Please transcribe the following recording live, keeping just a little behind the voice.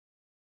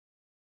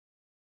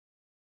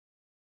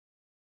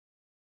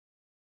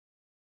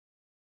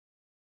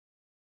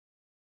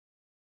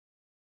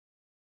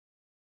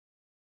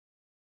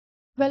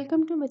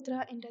Welcome to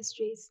Mitra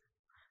Industries.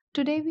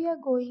 Today we are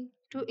going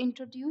to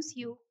introduce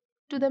you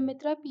to the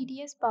Mitra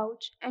PDS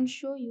pouch and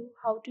show you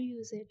how to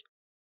use it.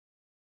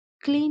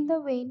 Clean the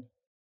vein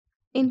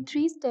in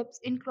 3 steps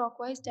in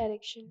clockwise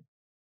direction.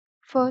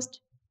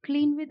 First,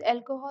 clean with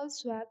alcohol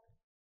swab.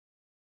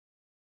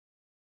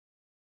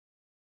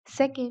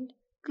 Second,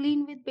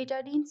 clean with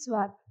betadine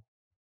swab.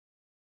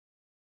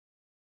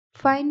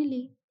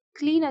 Finally,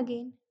 clean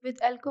again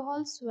with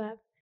alcohol swab,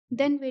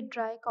 then with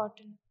dry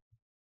cotton.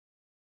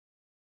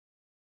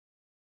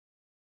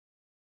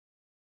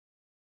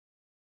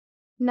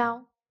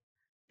 Now,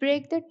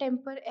 break the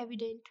tamper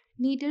evident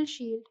needle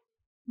shield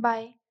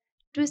by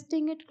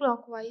twisting it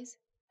clockwise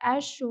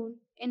as shown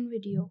in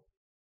video.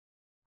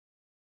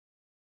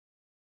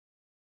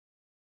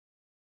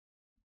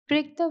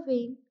 Prick the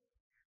vein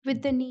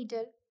with the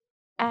needle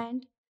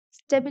and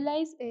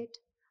stabilize it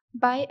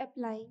by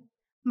applying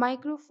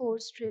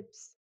microforce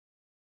strips.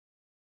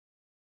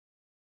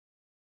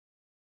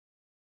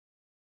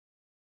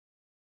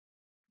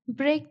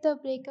 Break the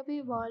breakaway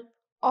valve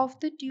of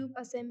the tube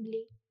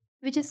assembly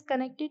which is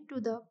connected to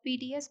the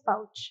PDS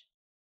pouch.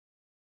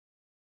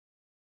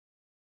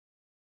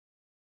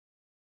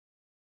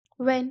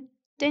 When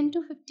 10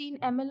 to 15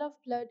 ml of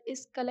blood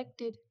is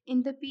collected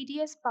in the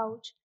PDS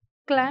pouch,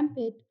 clamp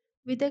it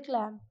with a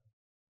clamp.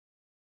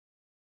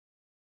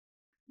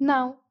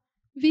 Now,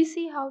 we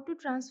see how to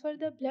transfer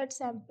the blood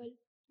sample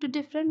to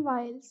different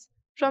vials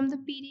from the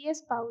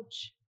PDS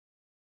pouch.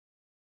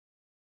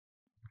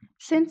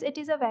 Since it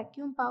is a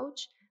vacuum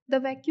pouch, the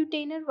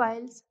vacutainer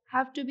vials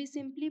have to be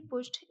simply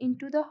pushed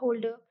into the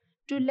holder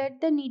to let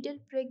the needle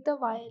prick the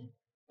vial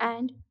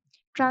and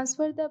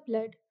transfer the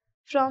blood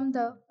from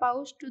the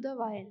pouch to the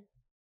vial.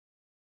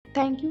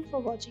 Thank you for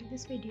watching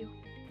this video.